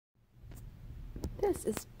This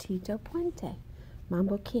is Tito Puente,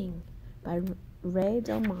 Mambo King, by Rey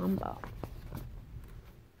del Mambo.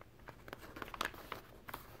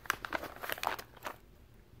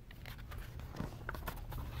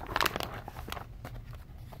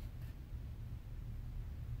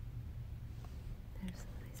 There's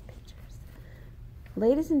some nice pictures.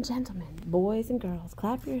 Ladies and gentlemen, boys and girls,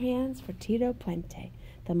 clap your hands for Tito Puente,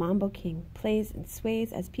 the Mambo King, plays and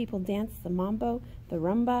sways as people dance the mambo, the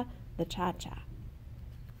rumba, the cha-cha.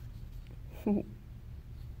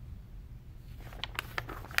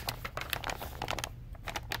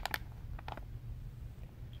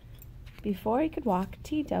 Before he could walk,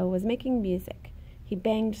 Tito was making music. He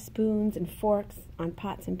banged spoons and forks on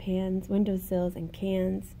pots and pans, windowsills and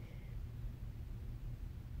cans.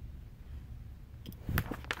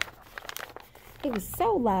 He was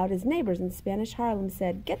so loud his neighbors in Spanish Harlem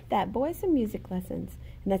said, "Get that boy some music lessons."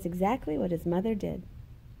 And that's exactly what his mother did.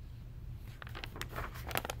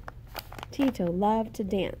 Tito loved to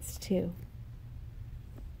dance, too.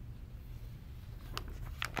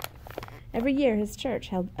 Every year, his church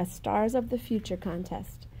held a Stars of the Future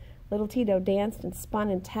contest. Little Tito danced and spun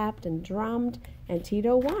and tapped and drummed, and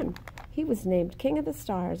Tito won. He was named King of the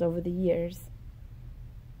Stars over the years.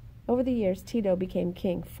 Over the years, Tito became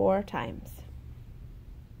king 4 times.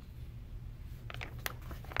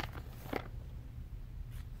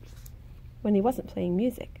 When he wasn't playing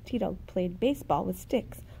music, Tito played baseball with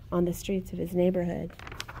sticks on the streets of his neighborhood.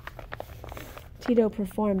 Tito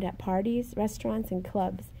performed at parties, restaurants, and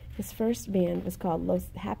clubs. His first band was called Los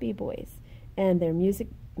Happy Boys, and their music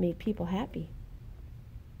made people happy.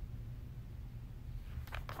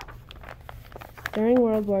 During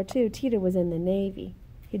World War II, Tito was in the Navy.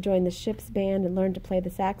 He joined the ship's band and learned to play the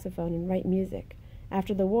saxophone and write music.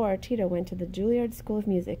 After the war, Tito went to the Juilliard School of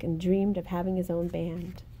Music and dreamed of having his own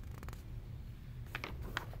band.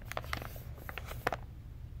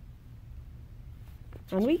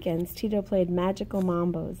 On weekends, Tito played magical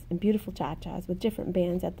mambos and beautiful cha-chas with different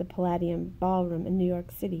bands at the Palladium Ballroom in New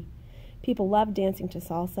York City. People loved dancing to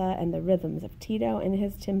salsa and the rhythms of Tito and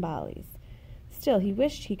his timbales. Still, he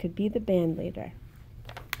wished he could be the band leader.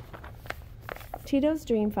 Tito's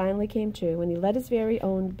dream finally came true when he led his very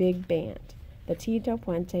own big band, the Tito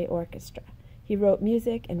Puente Orchestra. He wrote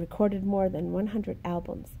music and recorded more than 100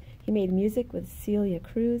 albums. He made music with Celia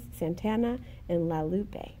Cruz, Santana, and La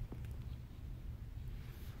Lupe.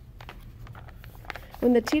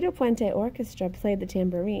 When the Tito Puente Orchestra played, the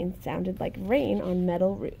tambourine sounded like rain on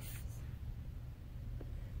metal roofs.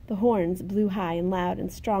 The horns blew high and loud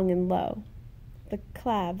and strong and low. The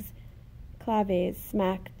claves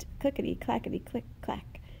smacked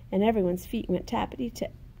clickety-clackety-click-clack, and everyone's feet went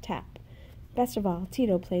tappity-tap. Best of all,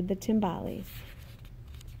 Tito played the timbales.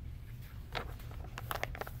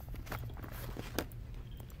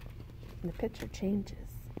 And the picture changes.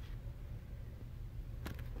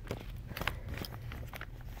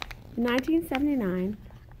 In 1979,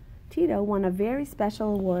 Tito won a very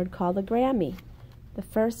special award called a Grammy, the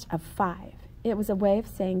first of 5. It was a way of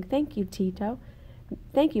saying, "Thank you, Tito.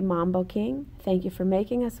 Thank you, Mambo King. Thank you for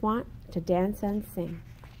making us want to dance and sing."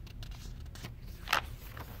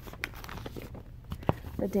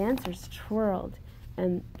 The dancers twirled,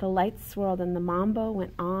 and the lights swirled, and the mambo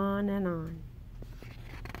went on and on.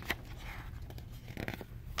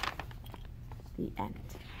 The end.